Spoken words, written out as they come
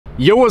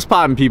Yo, what's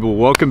poppin', people?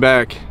 Welcome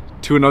back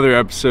to another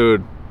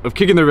episode of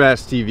Kicking Their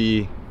Bass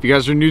TV. If you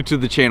guys are new to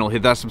the channel,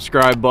 hit that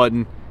subscribe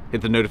button,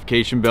 hit the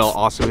notification bell,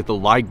 also hit the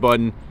like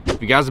button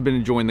if you guys have been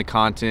enjoying the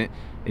content,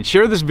 and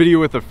share this video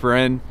with a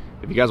friend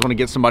if you guys want to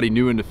get somebody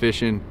new into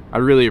fishing. I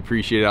really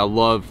appreciate it. I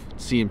love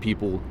seeing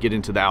people get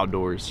into the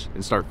outdoors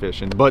and start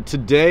fishing. But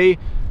today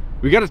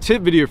we got a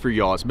tip video for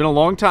y'all. It's been a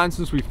long time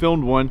since we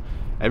filmed one.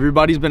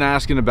 Everybody's been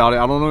asking about it.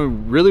 I don't know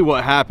really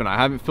what happened. I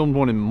haven't filmed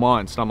one in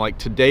months, and I'm like,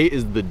 today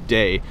is the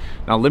day.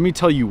 Now let me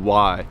tell you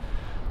why.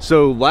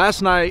 So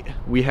last night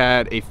we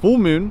had a full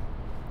moon.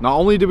 Not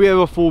only did we have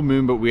a full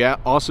moon, but we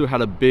also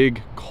had a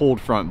big cold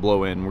front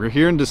blow in. We're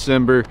here in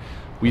December.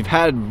 We've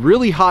had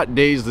really hot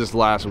days this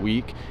last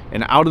week,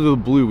 and out of the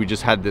blue we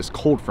just had this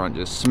cold front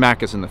just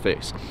smack us in the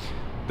face.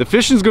 The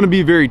fishing's gonna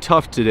be very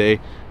tough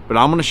today, but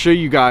I'm gonna show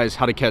you guys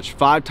how to catch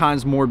 5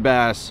 times more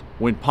bass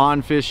when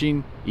pond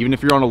fishing, even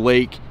if you're on a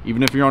lake,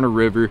 even if you're on a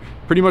river.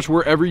 Pretty much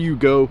wherever you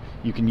go,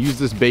 you can use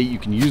this bait, you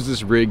can use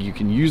this rig, you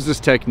can use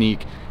this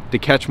technique to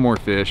catch more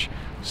fish.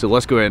 So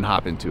let's go ahead and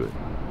hop into it.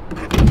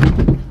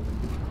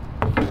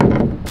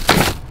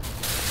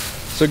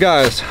 So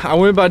guys, I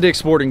went by Dick's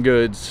Sporting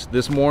Goods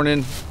this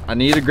morning. I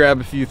need to grab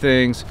a few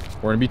things.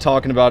 We're gonna be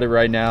talking about it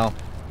right now.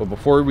 But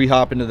before we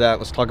hop into that,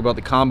 let's talk about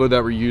the combo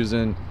that we're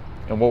using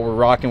and what we're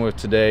rocking with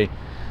today.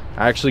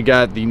 I actually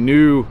got the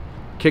new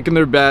Kicking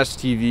Their Bass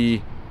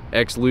TV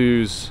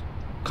X-Lose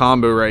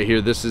combo right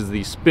here. This is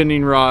the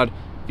spinning rod.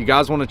 If you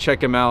guys want to check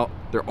them out,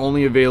 they're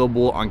only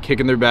available on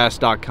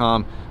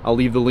kickingtheirbass.com. I'll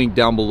leave the link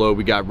down below.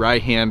 We got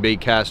right hand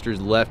bait casters,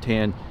 left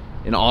hand,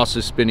 and also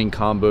spinning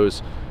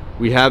combos.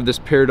 We have this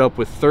paired up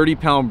with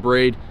 30-pound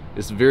braid.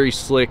 It's very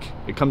slick.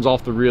 It comes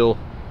off the reel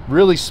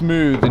really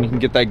smooth, and you can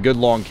get that good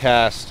long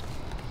cast.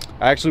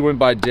 I actually went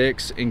by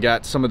Dick's and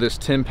got some of this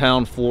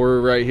 10-pound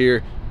fluoro right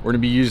here. We're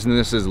gonna be using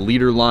this as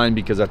leader line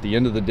because at the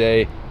end of the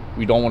day,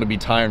 we don't want to be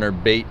tying our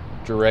bait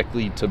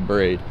directly to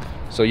braid.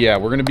 So yeah,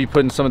 we're gonna be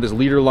putting some of this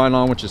leader line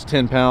on, which is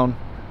 10-pound.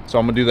 So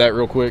I'm gonna do that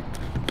real quick.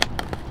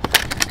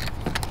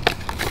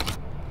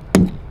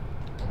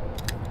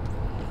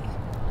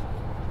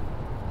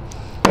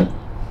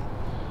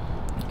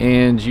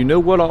 And you know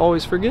what I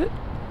always forget?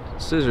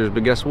 Scissors,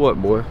 but guess what,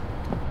 boy?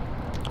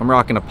 I'm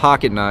rocking a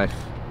pocket knife.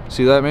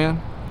 See that,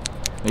 man?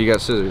 You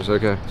got scissors,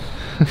 okay.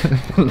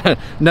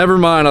 Never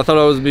mind, I thought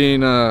I was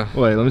being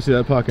wait, let me see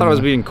that pocket knife. I was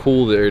being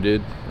cool there,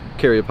 dude.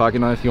 Carry a pocket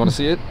knife. You want to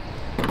see it?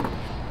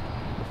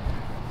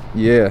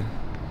 Yeah.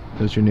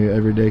 That's your new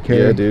everyday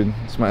carry? Yeah, dude.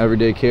 It's my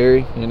everyday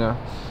carry, you know.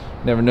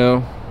 Never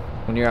know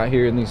when you're out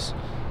here in these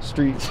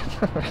streets.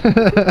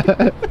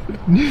 Out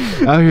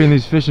here in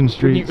these fishing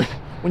streets.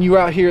 When you're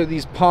out here at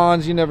these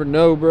ponds, you never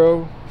know,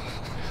 bro.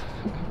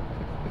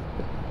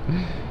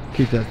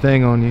 Keep that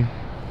thing on you.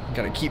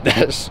 Gotta keep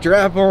that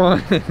strap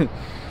on.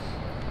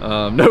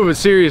 No, but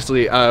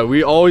seriously,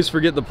 we always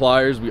forget the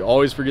pliers, we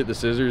always forget the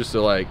scissors.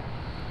 So like,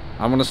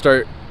 I'm gonna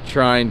start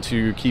trying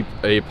to keep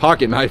a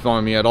pocket knife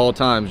on me at all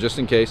times, just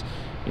in case.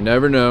 You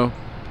never know.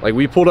 Like,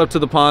 we pulled up to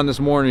the pond this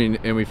morning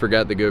and we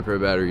forgot the GoPro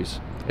batteries.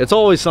 It's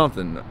always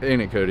something,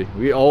 ain't it, Cody?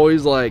 We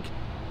always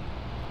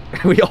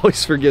we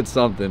always forget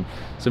something.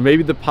 So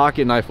maybe the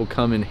pocket knife will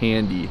come in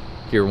handy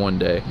here one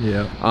day.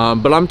 Yeah.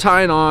 But I'm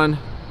tying on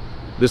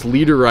this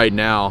leader right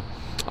now.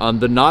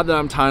 The knot that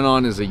I'm tying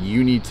on is a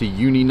uni to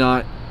uni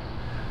knot.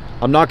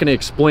 I'm not going to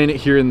explain it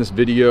here in this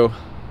video.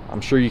 I'm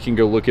sure you can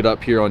go look it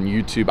up here on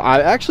YouTube.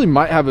 I actually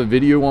might have a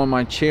video on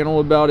my channel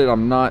about it.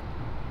 I'm not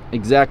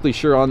exactly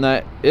sure on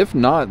that. If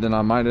not, then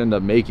I might end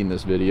up making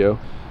this video.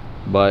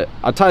 But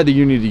I tie the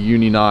uni to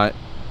uni knot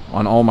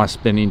on all my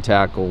spinning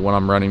tackle when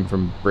I'm running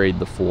from braid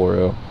to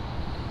fluoro.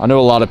 I know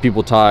a lot of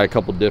people tie a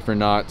couple different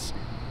knots.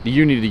 The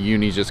uni to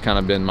uni's just kind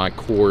of been my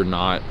core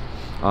knot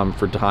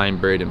for tying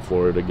braid and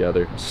fluoro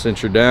together.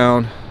 Cinch her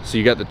down. So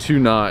you got the 2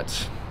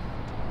 knots.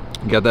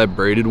 You got that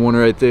braided one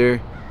right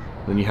there.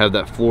 Then you have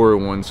that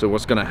fluoro one. So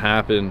what's gonna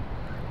happen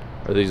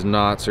are these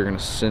knots are gonna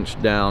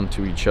cinch down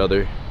to each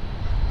other.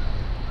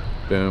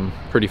 Boom,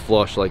 pretty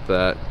flush like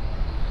that.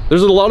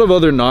 There's a lot of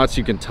other knots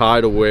you can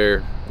tie to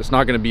where it's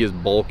not gonna be as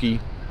bulky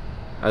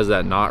as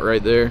that knot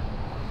right there.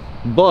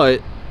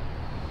 But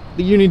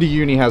the uni to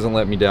uni hasn't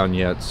let me down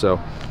yet, so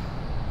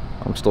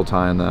I'm still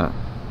tying that.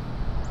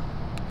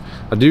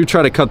 I do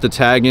try to cut the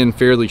tag in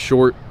fairly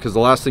short because the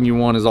last thing you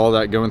want is all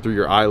that going through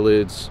your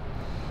eyelids.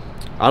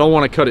 I don't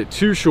want to cut it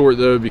too short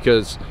though,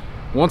 because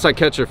once I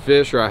catch a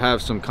fish or I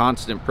have some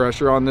constant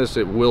pressure on this,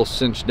 it will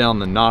cinch down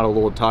the knot a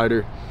little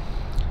tighter.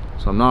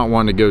 So I'm not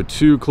wanting to go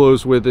too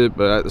close with it,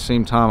 but at the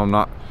same time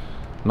I'm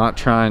not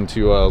trying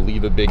to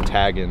leave a big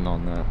tag in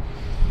on that.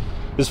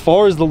 As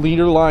far as the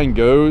leader line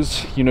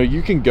goes, you know,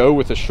 you can go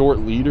with a short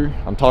leader.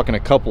 I'm talking a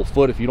couple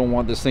foot if you don't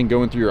want this thing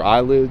going through your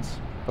eyelids.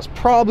 That's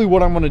probably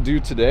what I'm gonna do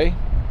today.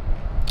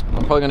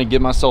 I'm probably gonna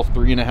give myself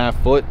 3.5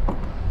 foot.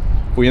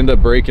 If we end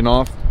up breaking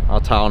off, I'll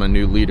tie on a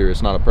new leader,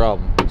 it's not a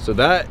problem. So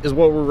that is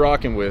what we're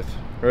rocking with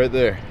right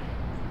there.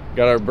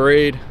 Got our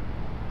braid,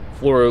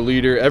 fluoro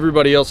leader.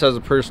 Everybody else has a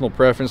personal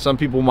preference. Some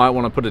people might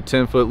want to put a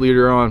 10-foot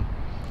leader on.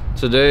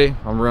 Today,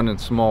 I'm running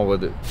small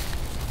with it.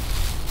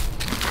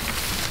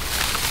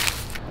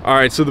 All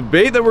right, so the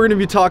bait that we're gonna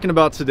be talking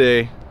about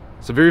today,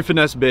 it's a very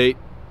finesse bait.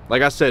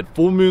 Like I said,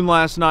 full moon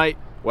last night.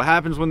 What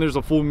happens when there's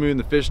a full moon?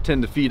 The fish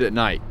tend to feed at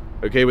night.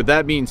 Okay, with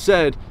that being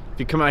said, if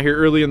you come out here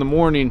early in the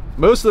morning,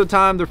 most of the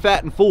time they're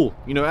fat and full.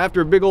 You know, after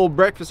a big old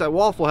breakfast at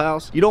Waffle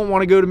House, you don't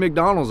want to go to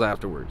McDonald's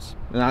afterwards.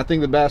 And I think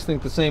the bass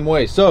think the same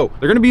way. So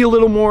they're gonna be a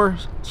little more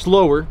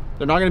slower.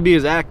 They're not gonna be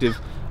as active.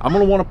 I'm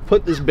gonna wanna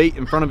put this bait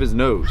in front of his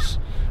nose.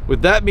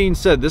 With that being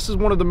said, this is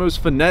one of the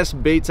most finesse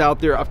baits out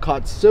there. I've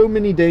caught so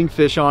many dang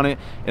fish on it,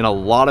 and a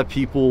lot of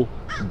people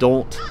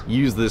don't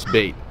use this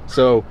bait.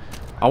 So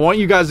I want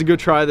you guys to go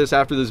try this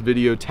after this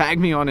video. Tag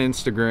me on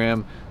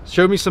Instagram.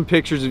 Show me some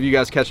pictures of you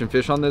guys catching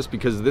fish on this,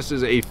 because this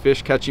is a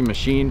fish catching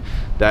machine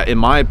that, in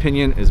my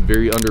opinion, is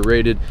very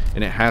underrated,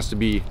 and it has to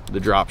be the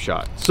drop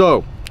shot.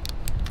 So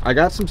I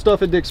got some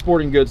stuff at Dick's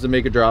Sporting Goods to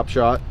make a drop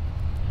shot.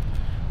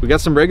 We got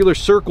some regular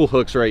circle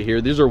hooks right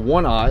here. These are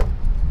 1/0.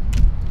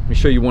 Let me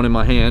show you one in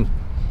my hand.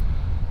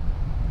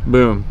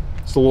 Boom.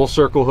 It's a little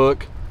circle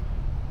hook.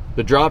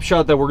 The drop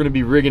shot that we're going to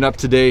be rigging up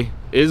today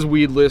is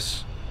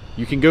weedless.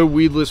 You can go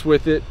weedless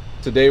with it.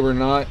 Today we're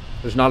not.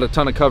 There's not a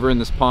ton of cover in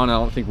this pond. I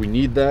don't think we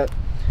need that.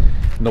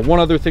 And the one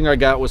other thing I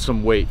got was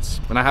some weights.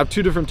 And I have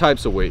two different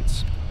types of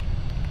weights.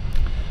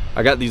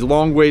 I got these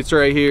long weights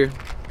right here,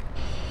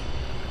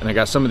 and I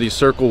got some of these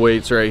circle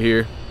weights right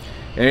here.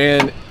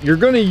 And you're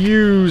going to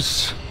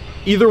use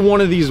either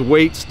one of these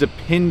weights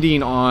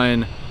depending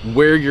on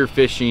where you're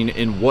fishing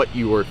and what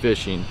you are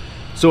fishing.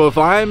 So if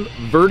I'm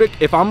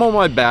on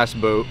my bass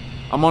boat,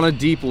 I'm on a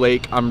deep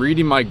lake, I'm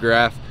reading my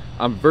graph,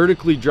 I'm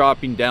vertically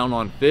dropping down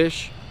on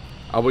fish,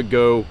 I would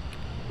go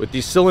with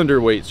these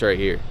cylinder weights right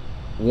here.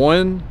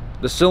 One,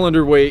 the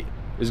cylinder weight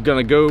is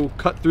gonna go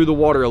cut through the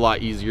water a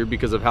lot easier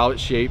because of how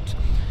it's shaped.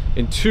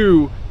 And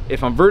two,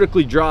 if I'm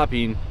vertically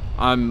dropping,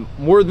 I'm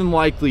more than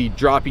likely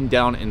dropping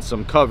down in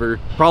some cover,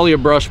 probably a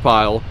brush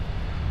pile.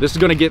 This is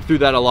gonna get through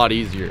that a lot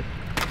easier.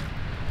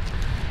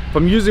 If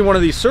I'm using one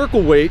of these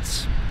circle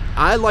weights,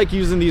 I like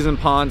using these in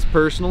ponds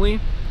personally.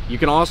 You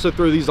can also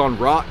throw these on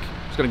rock.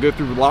 It's gonna go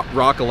through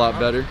rock a lot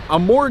better.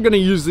 I'm more gonna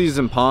use these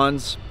in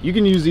ponds. You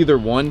can use either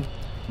one,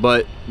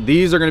 but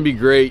these are gonna be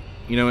great,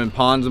 you know, in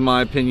ponds in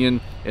my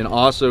opinion. And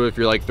also if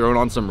you're like throwing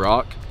on some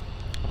rock,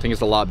 I think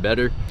it's a lot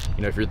better.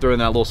 You know, if you're throwing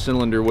that little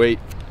cylinder weight,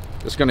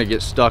 it's gonna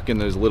get stuck in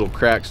those little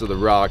cracks of the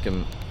rock,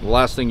 and the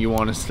last thing you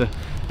want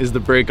is to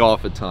break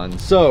off a ton.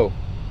 So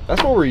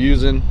that's what we're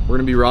using. We're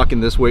gonna be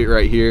rocking this weight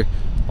right here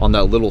on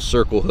that little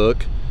circle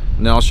hook,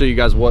 and then I'll show you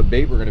guys what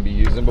bait we're going to be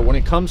using. But when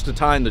it comes to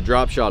tying the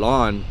drop shot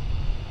on,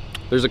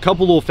 there's a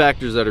couple little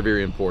factors that are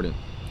very important.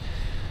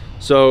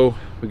 So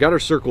we got our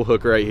circle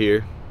hook right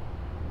here,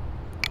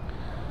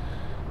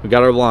 we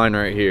got our line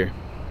right here.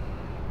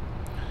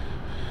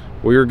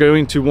 We're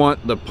going to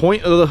want the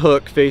point of the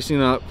hook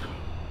facing up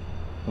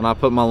when I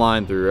put my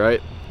line through,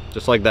 right?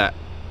 Just like that.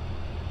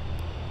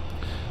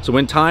 So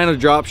when tying a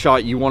drop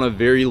shot, you want a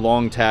very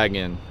long tag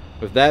in.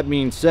 With that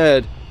being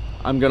said,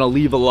 I'm gonna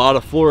leave a lot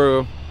of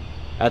fluoro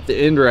at the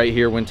end right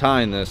here when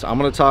tying this. I'm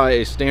gonna tie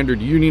a standard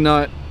uni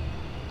knot.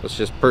 That's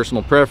just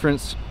personal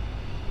preference.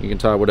 You can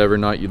tie whatever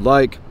knot you'd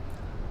like.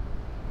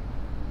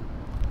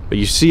 But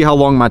you see how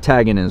long my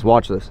tagging is.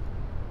 Watch this.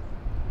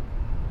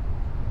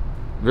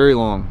 Very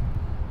long.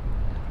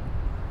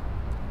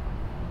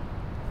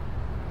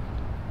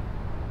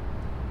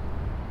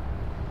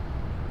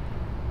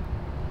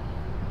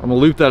 I'm gonna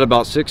loop that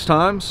about 6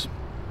 times,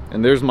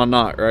 and there's my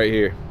knot right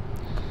here.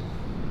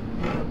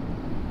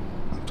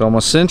 So I'm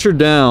gonna cinch her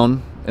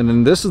down, and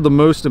then this is the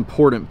most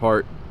important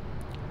part.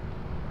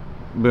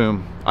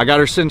 Boom, I got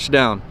her cinched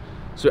down.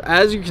 So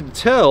as you can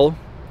tell,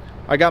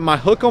 I got my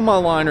hook on my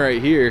line right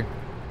here,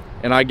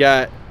 and I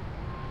got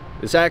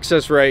this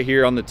access right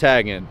here on the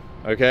tag end,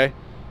 okay?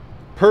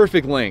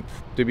 Perfect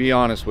length, to be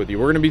honest with you.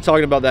 We're gonna be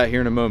talking about that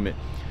here in a moment.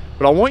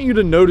 But I want you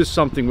to notice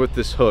something with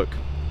this hook.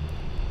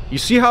 You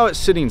see how it's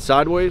sitting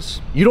sideways?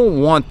 You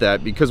don't want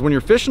that, because when you're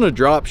fishing a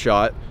drop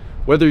shot,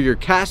 whether you're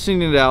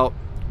casting it out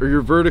or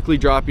you're vertically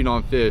dropping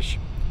on fish,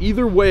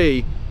 either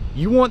way,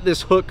 you want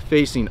this hook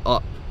facing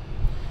up.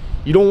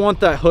 You don't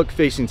want that hook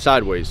facing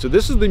sideways. So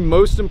this is the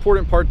most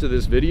important part to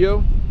this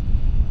video,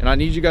 and I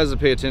need you guys to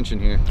pay attention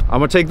here. I'm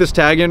gonna take this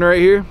tag in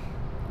right here,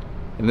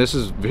 and this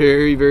is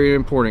very, very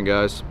important,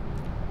 guys.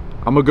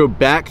 I'm gonna go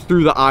back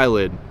through the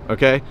eyelid,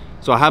 okay?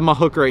 So I have my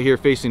hook right here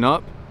facing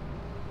up.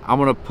 I'm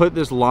gonna put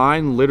this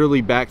line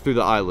literally back through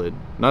the eyelid.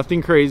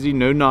 Nothing crazy,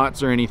 no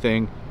knots or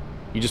anything.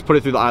 You just put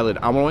it through the eyelid.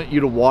 I want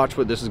you to watch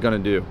what this is gonna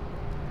do.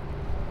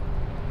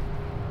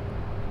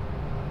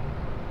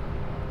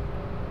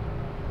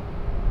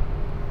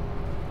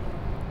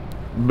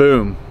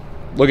 Boom,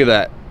 look at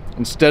that.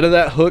 Instead of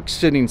that hook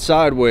sitting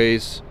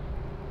sideways,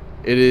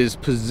 it is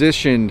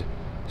positioned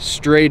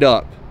straight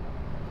up.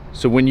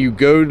 So when you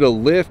go to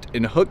lift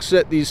and hook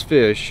set these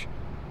fish,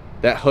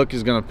 that hook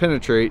is gonna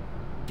penetrate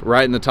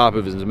right in the top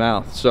of his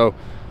mouth. So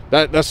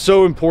that's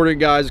so important,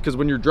 guys, because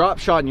when you're drop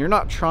shotting, you're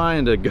not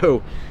trying to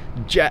go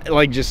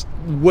like just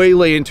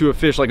waylay into a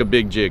fish like a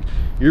big jig.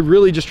 You're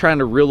really just trying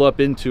to reel up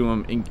into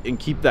him and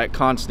keep that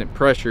constant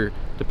pressure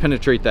to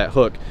penetrate that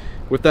hook.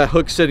 With that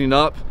hook sitting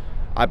up,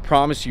 I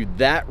promise you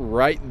that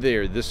right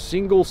there, this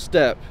single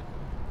step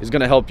is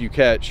gonna help you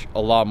catch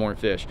a lot more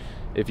fish.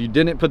 If you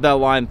didn't put that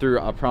line through,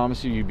 I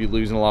promise you, you'd be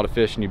losing a lot of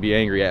fish and you'd be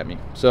angry at me.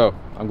 So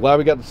I'm glad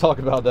we got to talk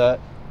about that.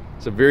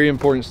 It's a very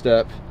important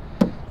step.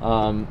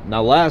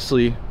 Now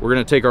lastly, we're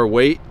gonna take our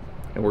weight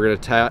and we're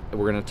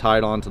gonna tie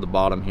it onto the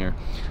bottom here.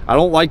 I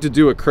don't like to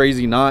do a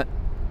crazy knot.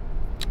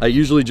 I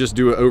usually just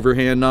do an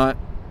overhand knot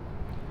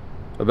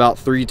about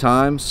 3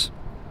 times.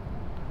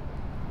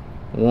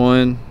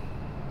 1,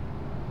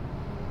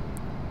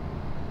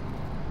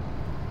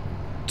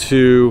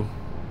 2,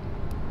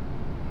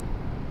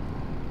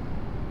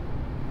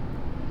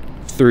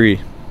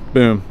 3.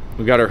 Boom.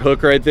 We got our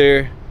hook right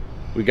there.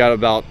 We got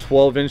about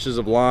 12 inches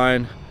of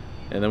line,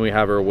 and then we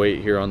have our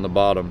weight here on the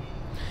bottom.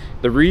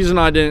 The reason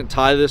I didn't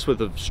tie this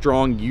with a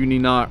strong uni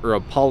knot or a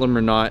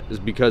polymer knot is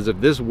because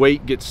if this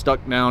weight gets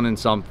stuck down in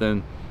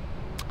something,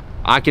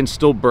 I can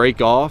still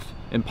break off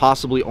and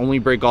possibly only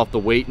break off the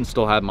weight and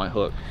still have my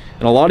hook.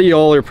 And a lot of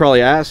y'all are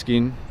probably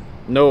asking,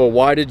 Noah,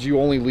 why did you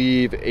only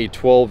leave a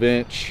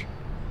 12-inch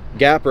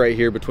gap right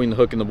here between the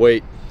hook and the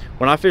weight?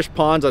 When I fish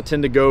ponds, I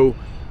tend to go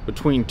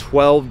between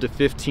 12 to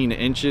 15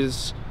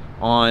 inches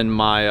on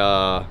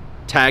my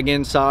tag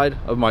end side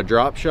of my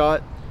drop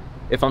shot.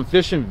 If I'm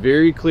fishing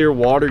very clear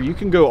water, you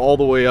can go all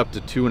the way up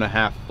to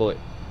 2.5 foot.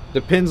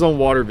 Depends on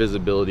water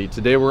visibility.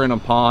 Today we're in a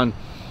pond.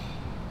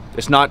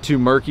 It's not too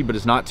murky, but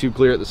it's not too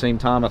clear at the same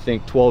time. I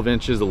think 12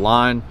 inches of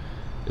line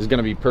is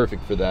gonna be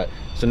perfect for that.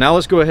 So now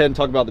let's go ahead and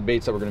talk about the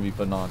baits that we're gonna be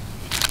putting on.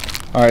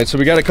 All right, so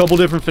we got a couple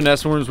different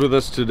finesse worms with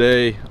us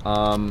today.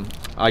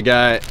 I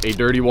got a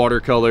dirty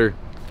watercolor.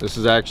 This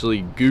is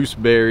actually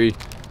gooseberry,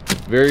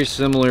 very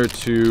similar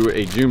to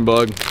a June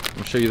bug.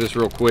 I'll show you this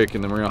real quick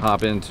and then we're gonna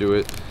hop into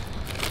it.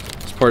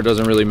 This part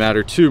doesn't really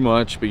matter too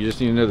much, but you just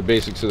need to know the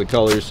basics of the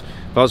colors.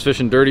 If I was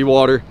fishing dirty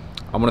water,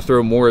 I'm gonna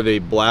throw more of a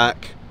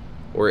black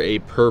or a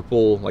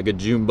purple, like a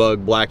June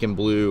bug, black and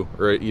blue,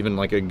 or even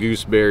like a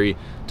gooseberry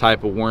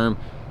type of worm.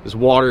 This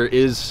water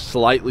is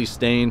slightly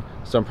stained,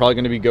 so I'm probably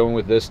gonna be going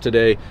with this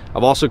today.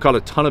 I've also caught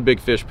a ton of big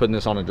fish putting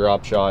this on a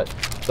drop shot.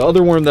 The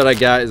other worm that I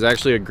got is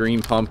actually a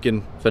green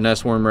pumpkin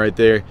finesse worm right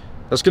there.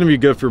 That's gonna be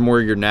good for more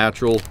of your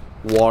natural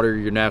water,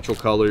 your natural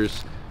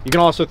colors. You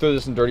can also throw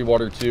this in dirty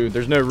water too.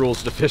 There's no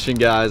rules to fishing,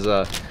 guys.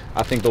 I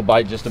think they'll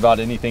bite just about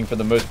anything for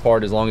the most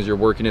part, as long as you're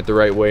working it the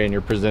right way and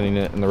you're presenting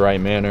it in the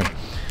right manner.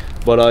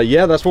 But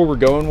yeah, that's what we're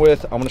going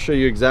with. I'm gonna show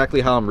you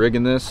exactly how I'm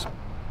rigging this.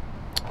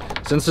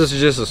 Since this is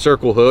just a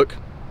circle hook,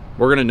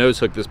 we're gonna nose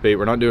hook this bait.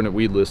 We're not doing it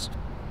weedless.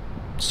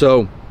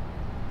 So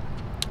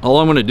all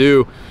I'm gonna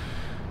do,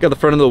 got the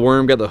front of the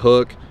worm, got the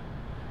hook.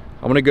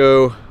 I'm gonna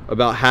go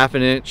about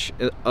 1/2 inch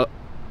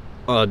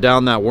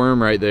down that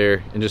worm right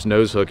there and just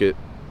nose hook it.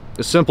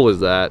 As simple as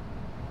that.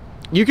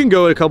 You can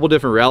go a couple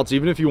different routes.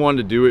 Even if you wanted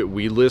to do it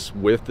weedless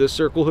with this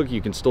circle hook,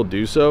 you can still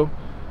do so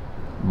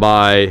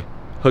by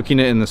hooking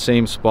it in the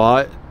same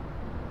spot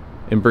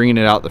and bringing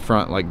it out the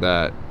front like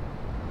that.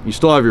 You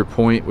still have your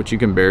point, which you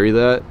can bury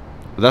that.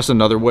 But that's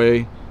another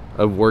way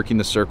of working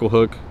the circle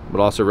hook, but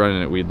also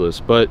running it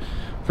weedless. But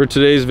for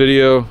today's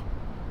video,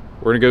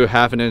 we're gonna go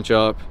 1/2 inch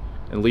up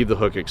and leave the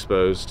hook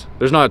exposed.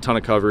 There's not a ton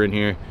of cover in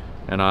here,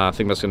 and I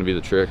think that's gonna be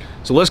the trick.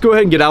 So let's go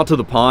ahead and get out to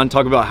the pond,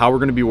 talk about how we're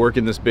gonna be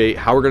working this bait,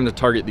 how we're gonna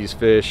target these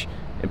fish,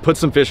 and put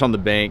some fish on the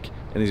bank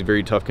in these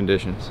very tough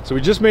conditions. So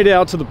we just made it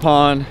out to the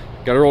pond,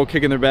 got our old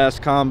Kicking Their Bass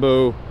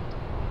combo,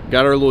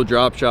 got our little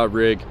drop shot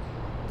rig.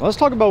 Let's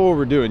talk about what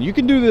we're doing. You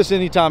can do this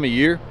any time of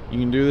year. You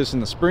can do this in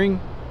the spring,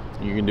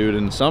 you can do it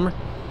in the summer,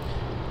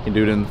 you can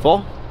do it in the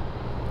fall,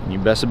 and you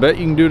best bet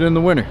you can do it in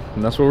the winter.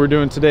 And that's what we're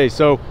doing today.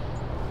 So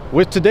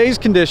with today's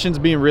conditions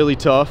being really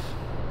tough,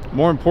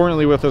 more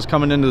importantly with us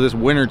coming into this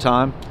winter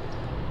time,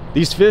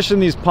 these fish in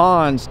these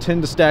ponds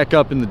tend to stack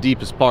up in the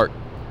deepest part.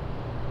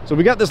 So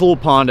we got this little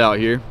pond out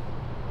here,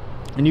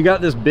 and you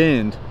got this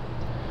bend,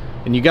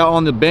 and you got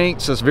on the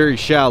banks that's very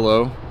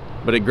shallow,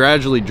 but it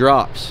gradually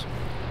drops.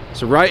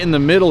 So right in the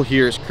middle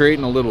here is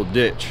creating a little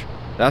ditch.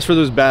 That's where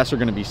those bass are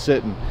gonna be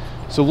sitting.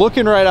 So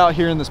looking right out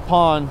here in this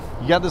pond,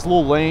 you got this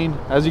little lane.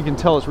 As you can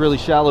tell, it's really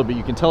shallow, but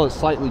you can tell it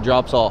slightly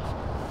drops off.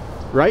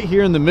 Right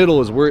here in the middle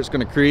is where it's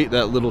gonna create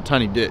that little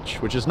tiny ditch,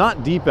 which is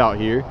not deep out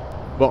here,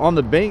 but on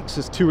the banks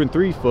it's 2 and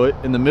 3 foot.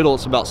 In the middle,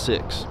 it's about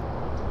 6.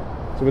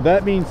 So with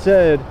that being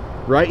said,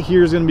 right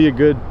here is gonna be a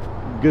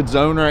good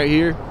zone right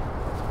here.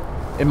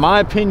 In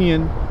my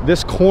opinion,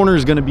 this corner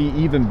is gonna be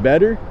even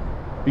better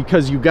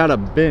because you got a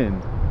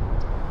bend.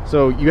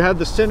 So you have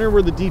the center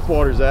where the deep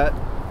water's at.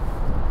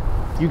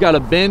 You got a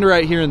bend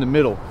right here in the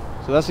middle.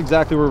 So that's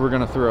exactly where we're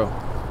gonna throw.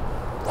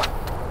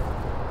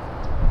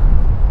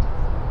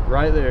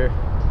 Right there.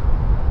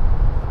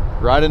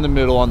 Right in the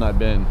middle on that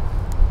bend.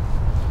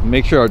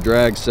 Make sure our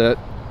drag's set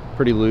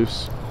pretty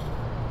loose.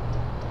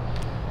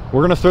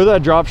 We're gonna throw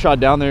that drop shot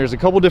down there. There's a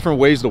couple different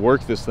ways to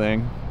work this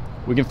thing.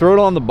 We can throw it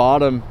on the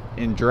bottom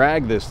and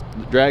drag this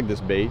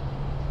bait,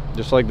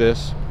 just like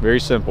this. Very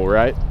simple,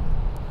 right?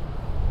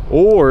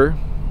 Or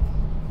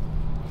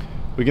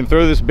we can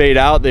throw this bait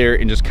out there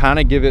and just kind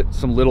of give it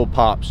some little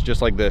pops,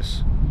 just like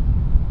this.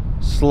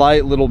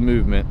 Slight little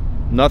movement,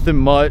 nothing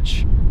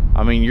much,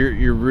 I mean,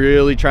 you're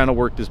really trying to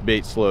work this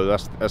bait slow.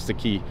 That's the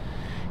key.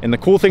 And the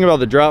cool thing about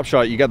the drop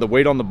shot, you got the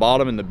weight on the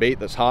bottom and the bait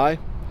that's high.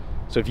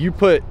 So if you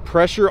put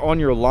pressure on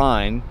your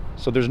line,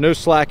 so there's no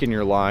slack in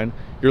your line,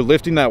 you're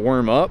lifting that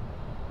worm up.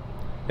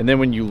 And then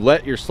when you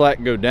let your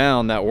slack go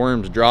down, that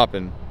worm's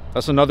dropping.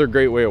 That's another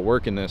great way of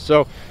working this.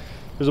 So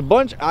there's a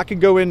bunch, I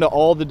could go into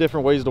all the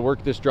different ways to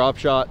work this drop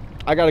shot.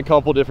 I got a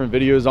couple different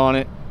videos on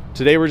it.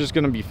 Today we're just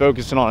gonna be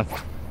focusing on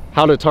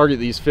how to target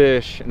these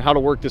fish and how to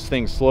work this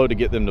thing slow to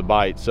get them to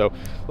bite. So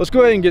let's go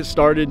ahead and get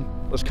started.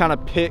 Let's kind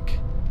of pick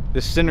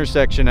this center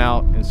section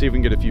out and see if we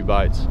can get a few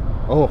bites.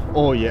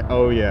 Oh yeah,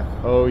 oh yeah,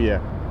 oh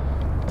yeah.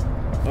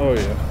 Oh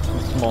yeah,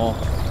 it's small.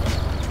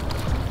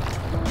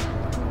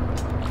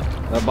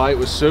 That bite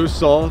was so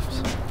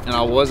soft and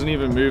I wasn't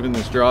even moving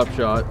this drop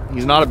shot.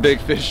 He's not a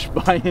big fish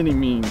by any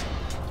means,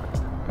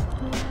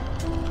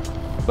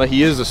 but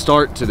he is a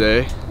start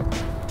today.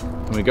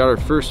 And we got our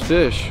first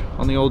fish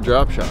on the old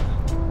drop shot.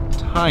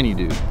 Tiny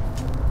dude.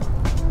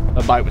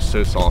 That bite was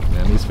so soft,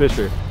 man. These fish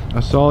are... I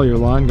saw your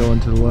line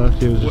going to the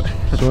left. He was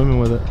just swimming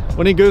with it.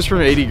 When it goes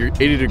from 80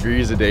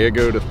 degrees a day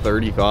ago to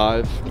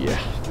 35, yeah.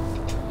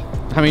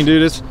 I mean,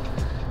 dude, it's...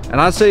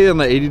 And I'd say on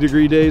the 80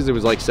 degree days, it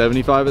was like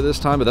 75 at this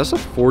time, but that's a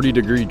 40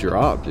 degree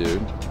drop,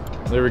 dude.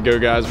 There we go,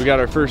 guys. We got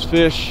our first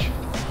fish.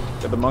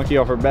 Got the monkey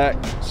off our back.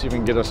 See if we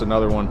can get us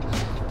another one.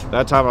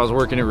 That time I was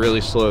working it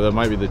really slow. That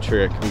might be the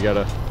trick. We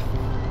gotta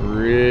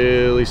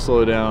really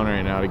slow down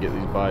right now to get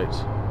these bites.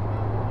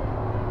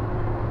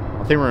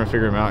 I think we're gonna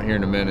figure them out here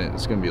in a minute.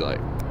 It's gonna be like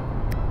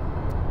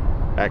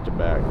back to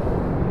back.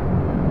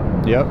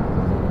 Yep.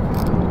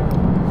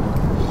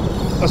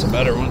 That's a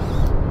better one.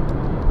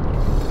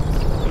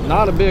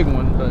 Not a big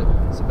one, but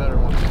it's a better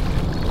one.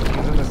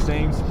 He's in the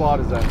same spot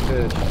as that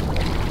fish.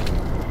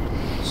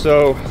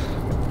 So,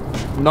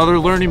 another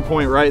learning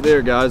point right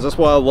there, guys. That's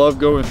why I love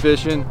going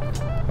fishing.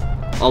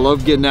 I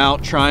love getting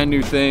out, trying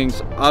new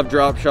things. I've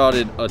drop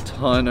shotted a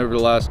ton over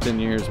the last 10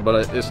 years,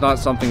 but it's not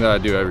something that I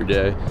do every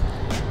day.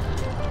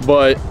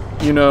 But,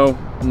 you know,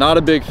 not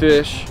a big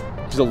fish.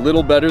 He's a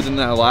little better than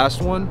that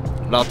last one,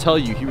 but I'll tell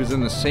you, he was in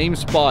the same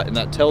spot, and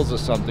that tells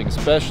us something,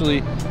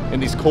 especially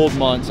in these cold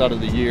months out of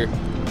the year.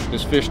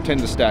 Those fish tend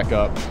to stack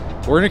up.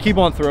 We're gonna keep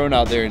on throwing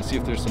out there and see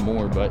if there's some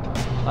more, but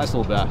nice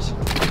little bass.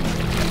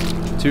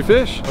 2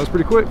 fish, that was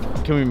pretty quick.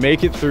 Can we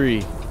make it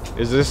 3?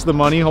 Is this the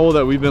money hole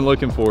that we've been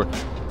looking for?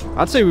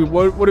 I'd say,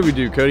 what did we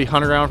do, Cody?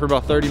 Hunt around for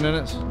about 30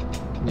 minutes?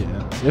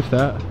 Yeah, if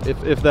that.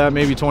 If that,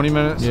 maybe 20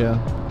 minutes? Yeah.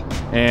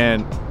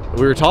 And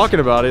we were talking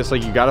about it. It's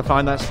like you got to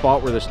find that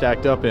spot where they're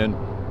stacked up in.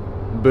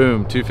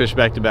 Boom, 2 fish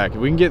back to back. If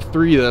we can get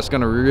 3, that's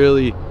going to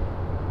really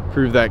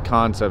prove that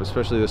concept,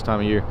 especially this time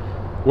of year.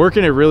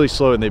 Working it really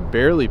slow and they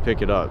barely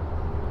pick it up.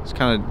 It's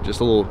kind of just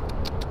a little,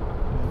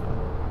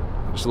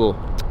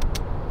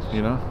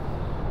 you know?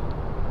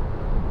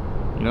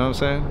 You know what I'm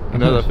saying? You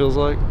know what that feels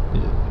like?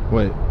 Yeah.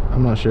 Wait,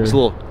 I'm not sure. It's a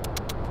little.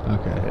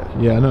 Okay.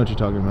 Yeah, I know what you're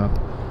talking about.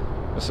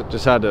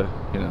 Just had to,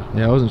 you know.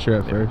 Yeah, I wasn't sure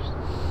at first.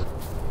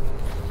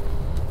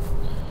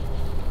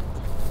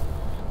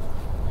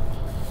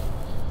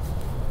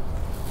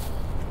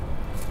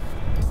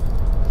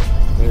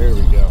 There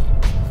we go.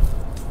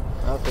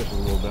 That fish is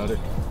a little better.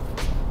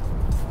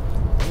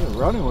 You're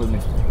running with me.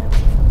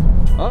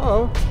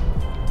 Uh-oh.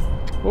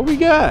 What we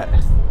got?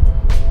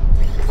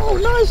 Oh,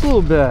 nice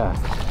little bass.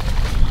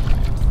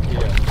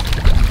 Yeah.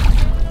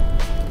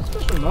 This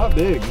fish are not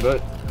big,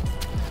 but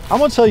I'm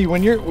gonna tell you,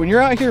 when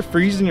you're out here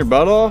freezing your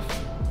butt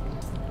off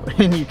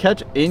and you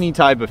catch any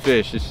type of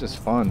fish, it's just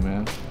fun,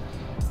 man.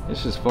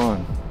 It's just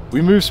fun.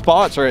 We moved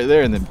spots right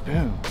there and then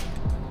boom.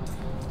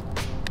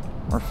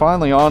 We're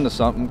finally on to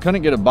something.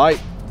 Couldn't get a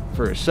bite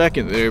for a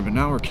second there, but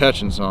now we're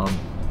catching some.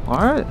 All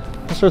right,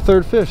 that's our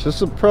 3rd fish.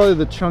 This is probably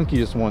the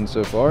chunkiest one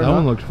so far. That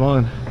one looked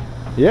fun.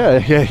 Yeah,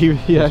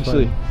 he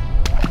actually,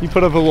 he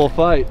put up a little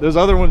fight. Those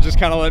other ones just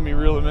kind of let me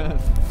reel him in.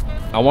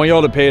 I want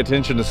y'all to pay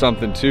attention to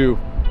something too.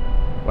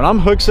 When I'm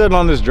hook setting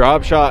on this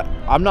drop shot,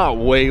 I'm not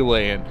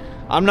waylaying.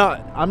 I'm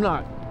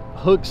not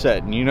hook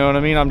setting, you know what I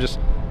mean? I'm just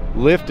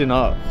lifting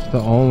up. It's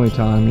the only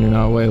time you're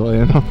not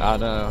waylaying them. I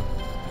know.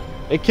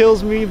 It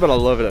kills me, but I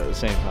love it at the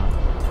same time.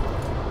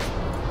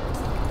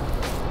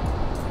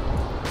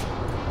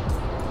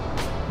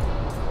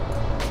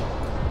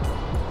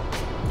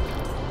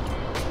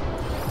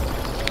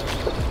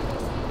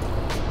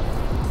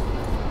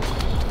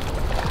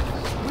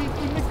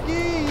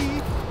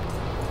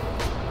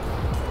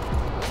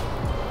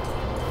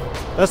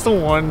 That's the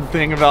one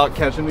thing about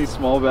catching these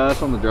small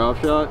bass on the drop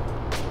shot,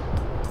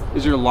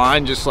 is your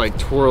line just like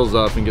twirls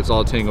up and gets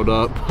all tangled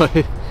up.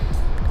 But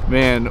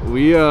man,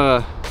 we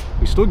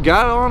still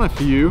got on a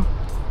few,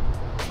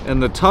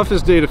 and the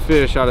toughest day to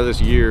fish out of this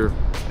year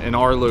in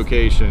our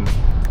location,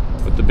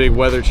 with the big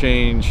weather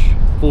change,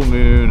 full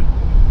moon,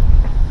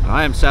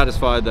 I am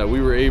satisfied that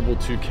we were able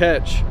to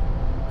catch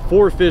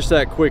 4 fish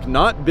that quick.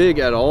 Not big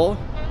at all,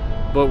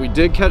 but we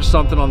did catch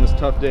something on this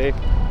tough day.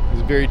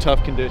 These very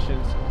tough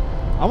conditions.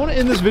 I want to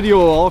end this video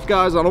off,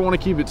 guys. I don't want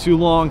to keep it too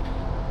long.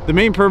 The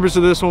main purpose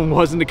of this one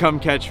wasn't to come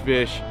catch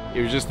fish.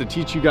 It was just to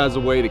teach you guys a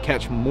way to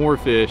catch more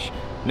fish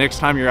next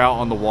time you're out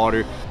on the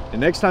water. And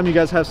next time you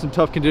guys have some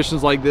tough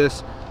conditions like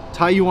this,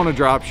 tie you on a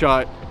drop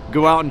shot,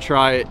 go out and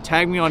try it.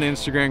 Tag me on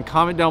Instagram,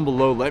 comment down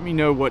below, let me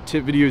know what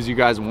tip videos you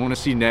guys want to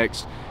see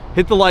next.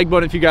 Hit the like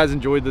button if you guys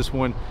enjoyed this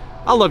one.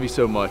 I love you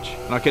so much,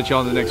 and I'll catch you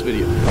on the next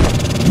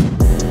video.